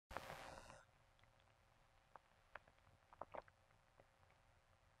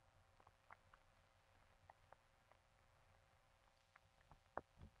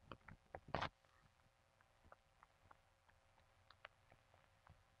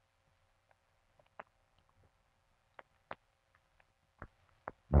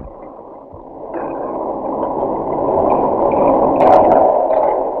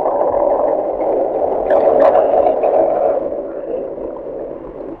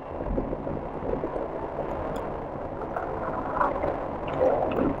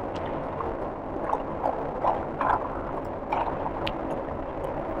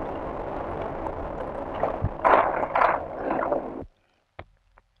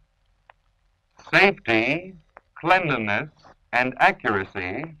Safety, cleanliness, and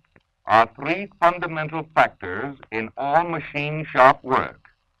accuracy are three fundamental factors in all machine shop work.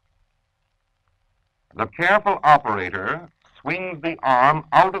 The careful operator swings the arm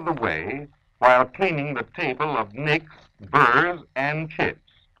out of the way while cleaning the table of nicks, burrs, and chips.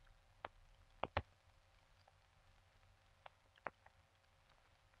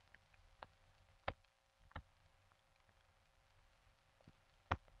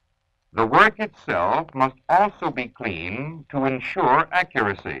 The work itself must also be clean to ensure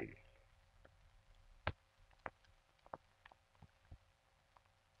accuracy.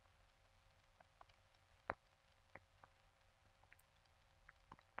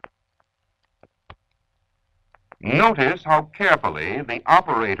 Notice how carefully the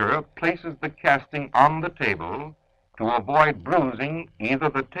operator places the casting on the table to avoid bruising either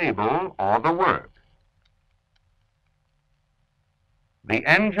the table or the work. The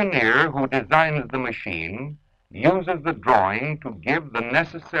engineer who designs the machine uses the drawing to give the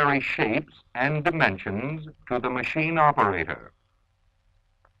necessary shapes and dimensions to the machine operator.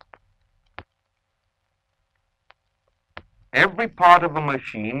 Every part of a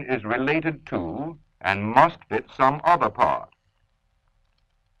machine is related to and must fit some other part.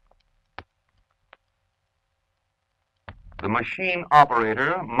 The machine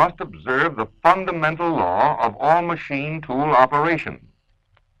operator must observe the fundamental law of all machine tool operation.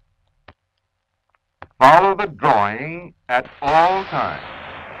 Follow the drawing at all times.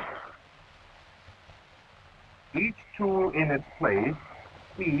 Each tool in its place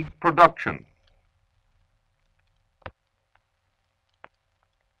speeds production.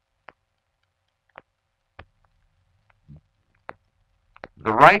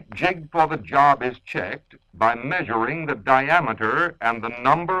 The right jig for the job is checked by measuring the diameter and the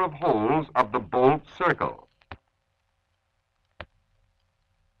number of holes of the bolt circle.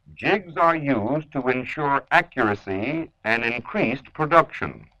 Jigs are used to ensure accuracy and increased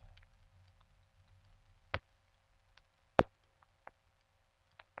production.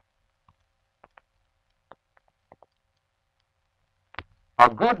 A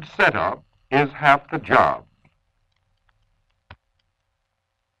good setup is half the job.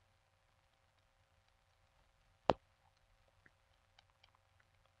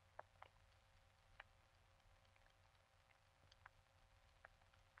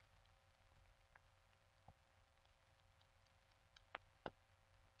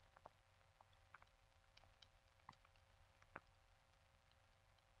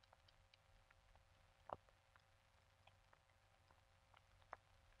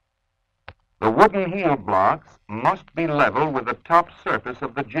 The wooden heel blocks must be level with the top surface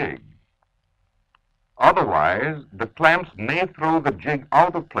of the jig. Otherwise, the clamps may throw the jig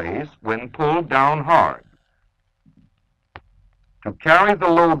out of place when pulled down hard. To carry the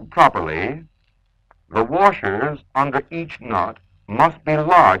load properly, the washers under each nut must be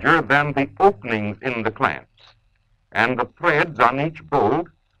larger than the openings in the clamps, and the threads on each bolt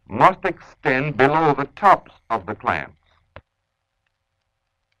must extend below the tops of the clamps.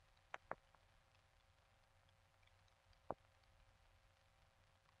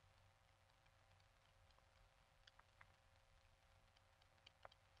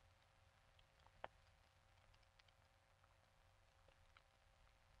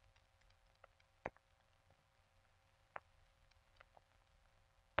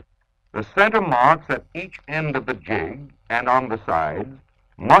 The center marks at each end of the jig and on the sides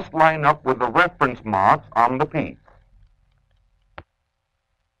must line up with the reference marks on the piece.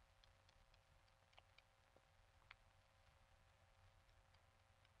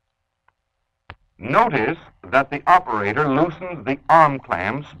 Notice that the operator loosens the arm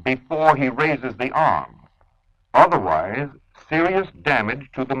clamps before he raises the arm. Otherwise, serious damage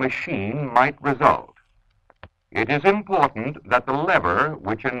to the machine might result. It is important that the lever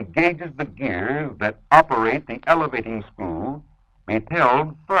which engages the gears that operate the elevating screw be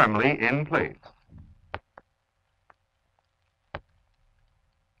held firmly in place.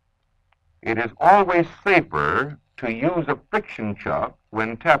 It is always safer to use a friction chuck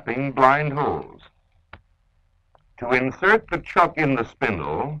when tapping blind holes. To insert the chuck in the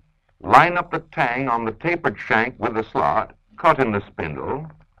spindle, line up the tang on the tapered shank with the slot cut in the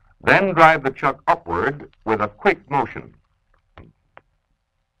spindle, then drive the chuck upward with a quick motion.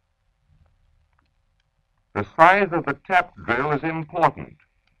 The size of the tap drill is important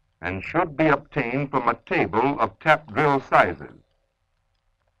and should be obtained from a table of tap drill sizes.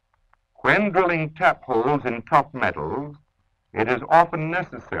 When drilling tap holes in tough metals, it is often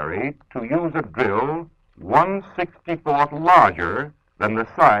necessary to use a drill 1/64th larger than the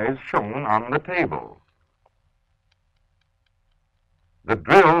size shown on the table. The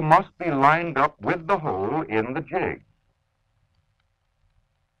drill must be lined up with the hole in the jig.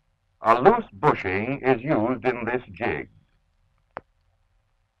 A loose bushing is used in this jig.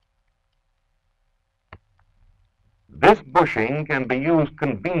 This bushing can be used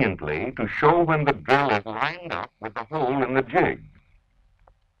conveniently to show when the drill is lined up with the hole in the jig.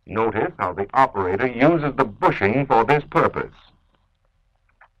 Notice how the operator uses the bushing for this purpose.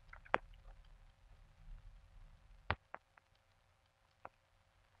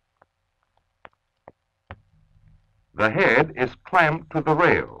 The head is clamped to the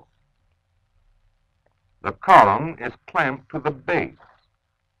rail. The column is clamped to the base.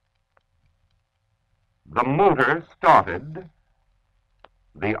 The motor started.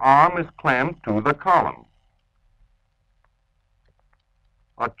 The arm is clamped to the column.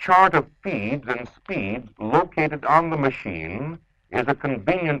 A chart of feeds and speeds located on the machine is a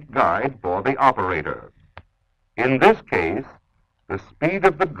convenient guide for the operator. In this case, the speed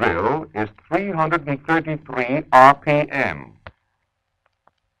of the drill is 333 RPM,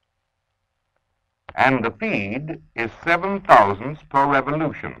 and the feed is 7 thousandths per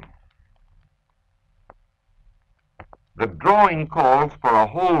revolution. The drawing calls for a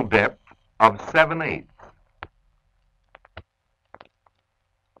hole depth of 7/8.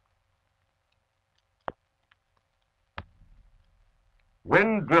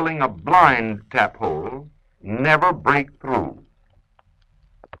 When drilling a blind tap hole, never break through.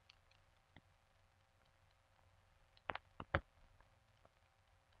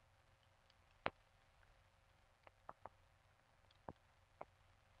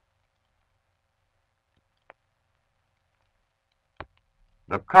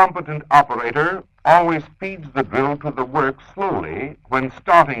 The competent operator always feeds the drill to the work slowly when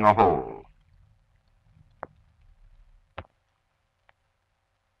starting a hole.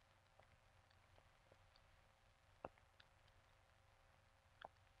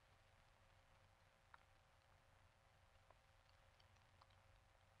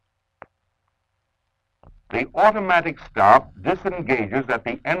 The automatic stop disengages at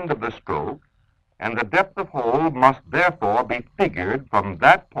the end of the stroke, and the depth of hole must therefore be figured from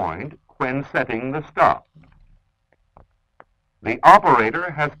that point when setting the stop. The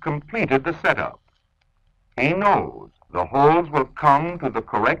operator has completed the setup. He knows the holes will come to the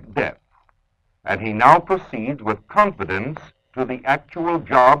correct depth, and he now proceeds with confidence to the actual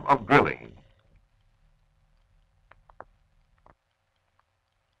job of drilling.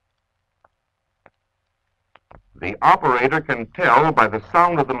 The operator can tell by the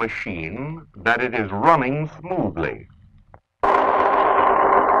sound of the machine that it is running smoothly.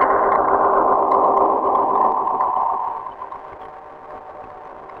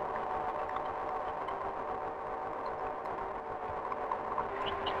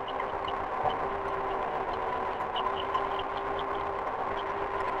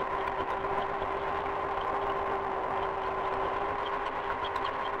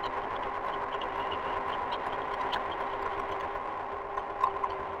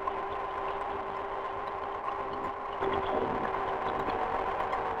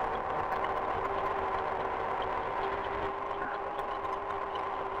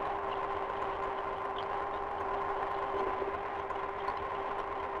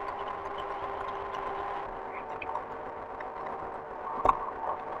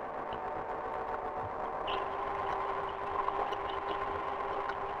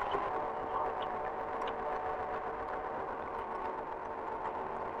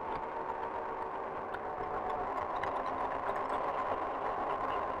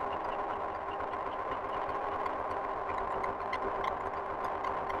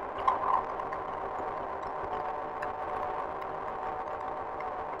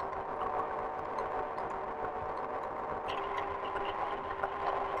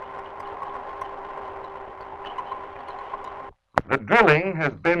 The drilling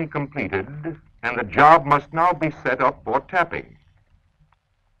has been completed, and the job must now be set up for tapping.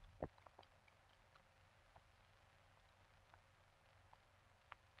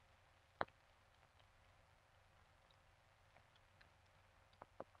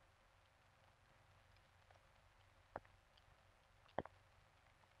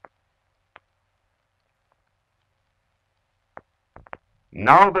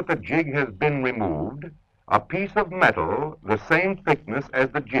 Now that the jig has been removed, a piece of metal the same thickness as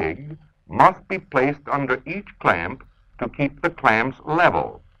the jig must be placed under each clamp to keep the clamps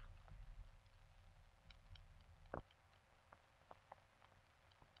level.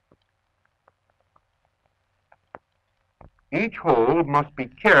 Each hole must be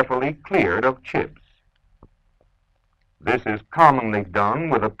carefully cleared of chips. This is commonly done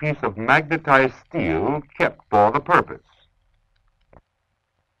with a piece of magnetized steel kept for the purpose.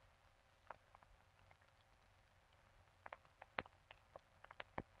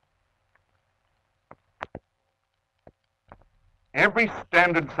 Every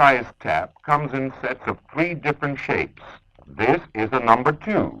standard size tap comes in sets of 3 different shapes. This is a number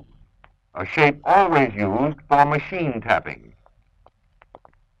 2, a shape always used for machine tapping.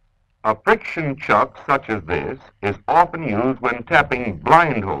 A friction chuck such as this is often used when tapping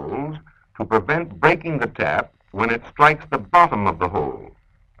blind holes to prevent breaking the tap when it strikes the bottom of the hole.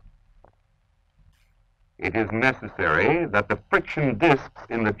 It is necessary that the friction discs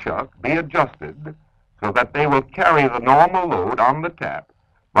in the chuck be adjusted so that they will carry the normal load on the tap,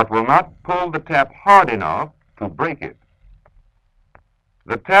 but will not pull the tap hard enough to break it.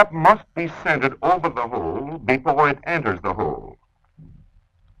 The tap must be centered over the hole before it enters the hole.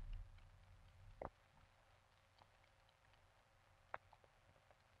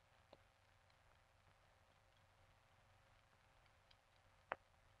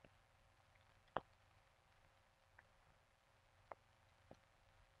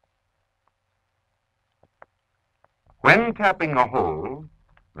 When tapping a hole,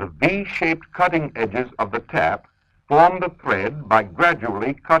 the V-shaped cutting edges of the tap form the thread by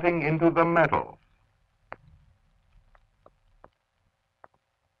gradually cutting into the metal.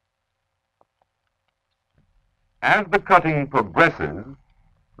 As the cutting progresses,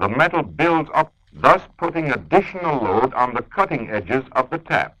 the metal builds up, thus putting additional load on the cutting edges of the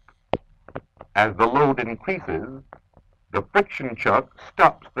tap. As the load increases, the friction chuck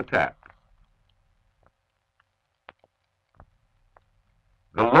stops the tap.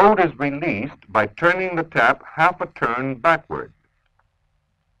 The load is released by turning the tap half a turn backward.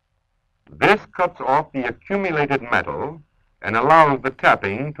 This cuts off the accumulated metal and allows the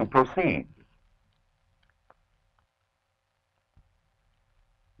tapping to proceed.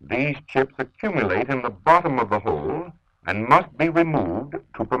 These chips accumulate in the bottom of the hole and must be removed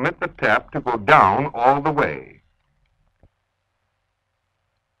to permit the tap to go down all the way.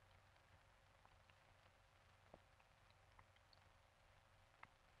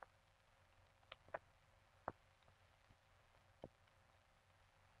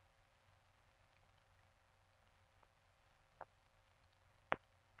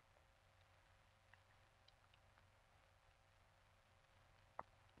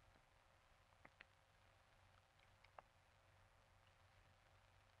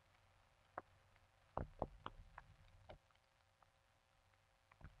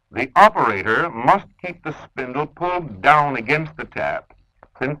 The operator must keep the spindle pulled down against the tap,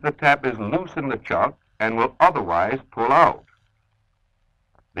 since the tap is loose in the chuck and will otherwise pull out.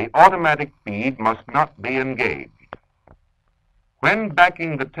 The automatic feed must not be engaged. When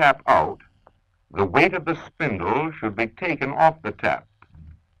backing the tap out, the weight of the spindle should be taken off the tap.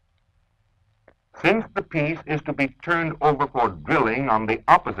 Since the piece is to be turned over for drilling on the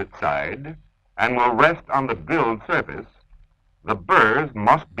opposite side and will rest on the drilled surface, the burrs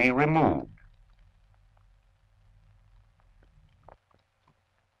must be removed.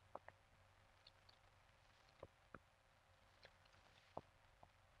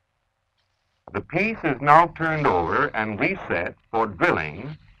 The piece is now turned over and reset for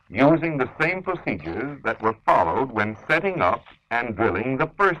drilling using the same procedures that were followed when setting up and drilling the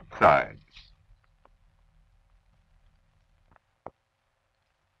first side.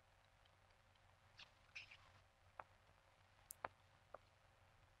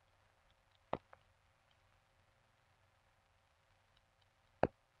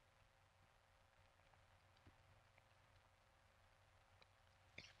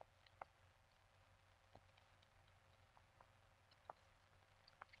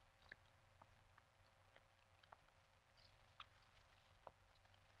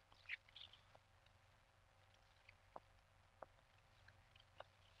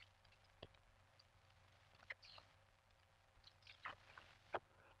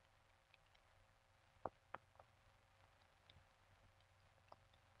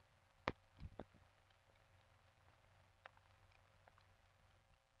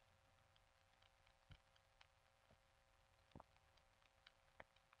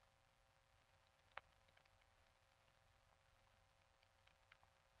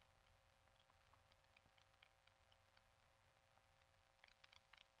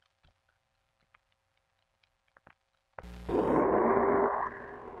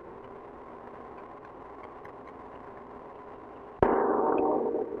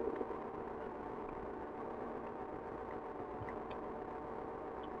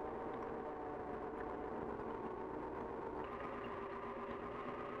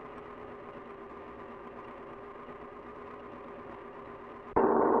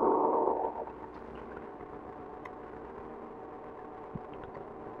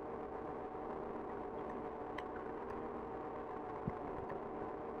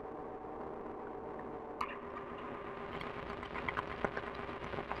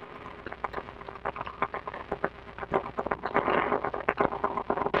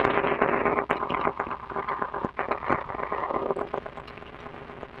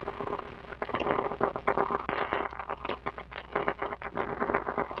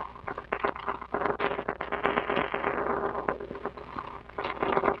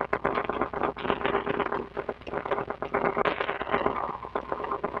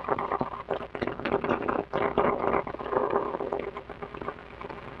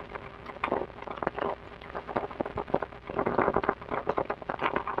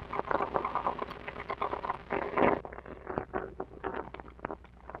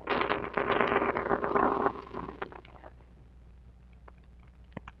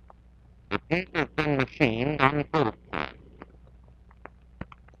 heat has been machined on both sides.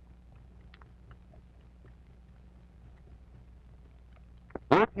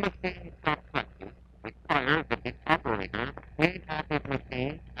 Both machine stop practice requires that the operator clean off his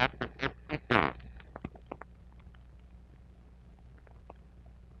machine after every job.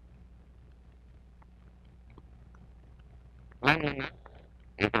 Cleanliness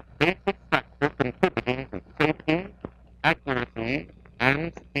is a basic factor contributing to safety, accuracy,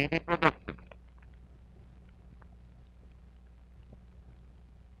 and speedy production.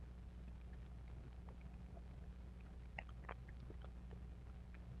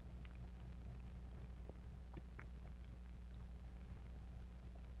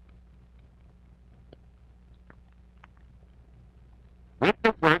 With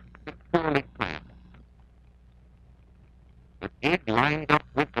the work securely planned, the gig lined up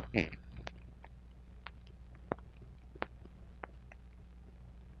with the piece,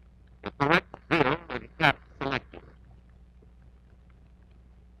 the correct drill and cap selected,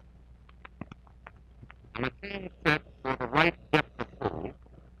 the machine set for the right depth of hole,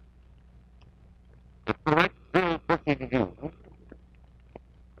 the correct drill bushing used,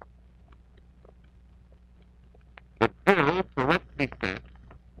 the drill correctly set,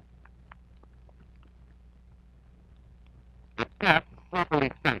 the cap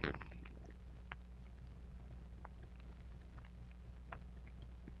properly centered,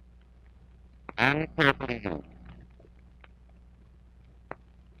 and carefully used.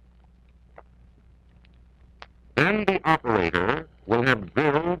 Then the operator will have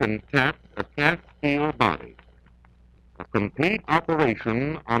drilled and tapped a cast steel body. A complete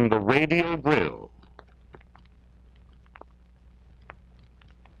operation on the radial drill.